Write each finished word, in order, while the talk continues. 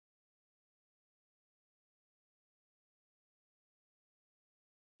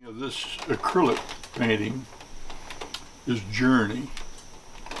This acrylic painting is Journey.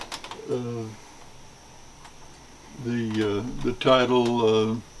 The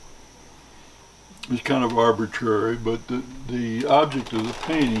title is kind of arbitrary, but the object of the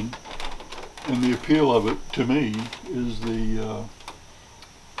painting and the appeal of it to me is the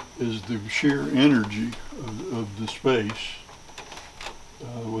sheer energy of the space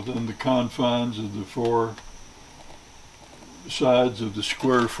within the confines of the four sides of the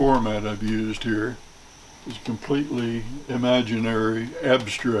square format I've used here. Is completely imaginary,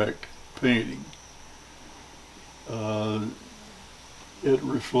 abstract painting. It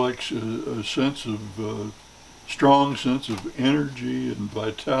reflects a sense of strong sense of energy and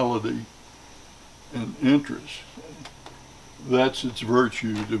vitality and interest. That's its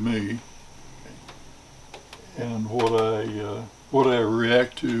virtue to me, and what I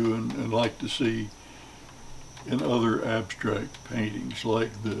react to and like to see in other abstract paintings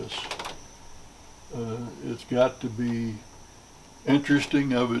like this. It's got to be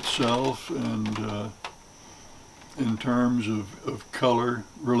interesting of itself, and in terms of color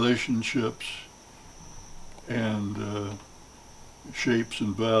relationships and shapes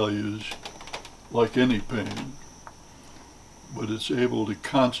and values, like any painting. But it's able to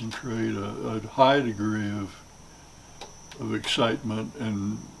concentrate a high degree of excitement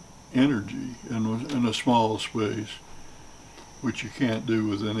and energy in a small space, which you can't do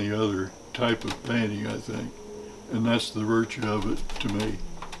with any other type of painting, I think. And that's the virtue of it to me.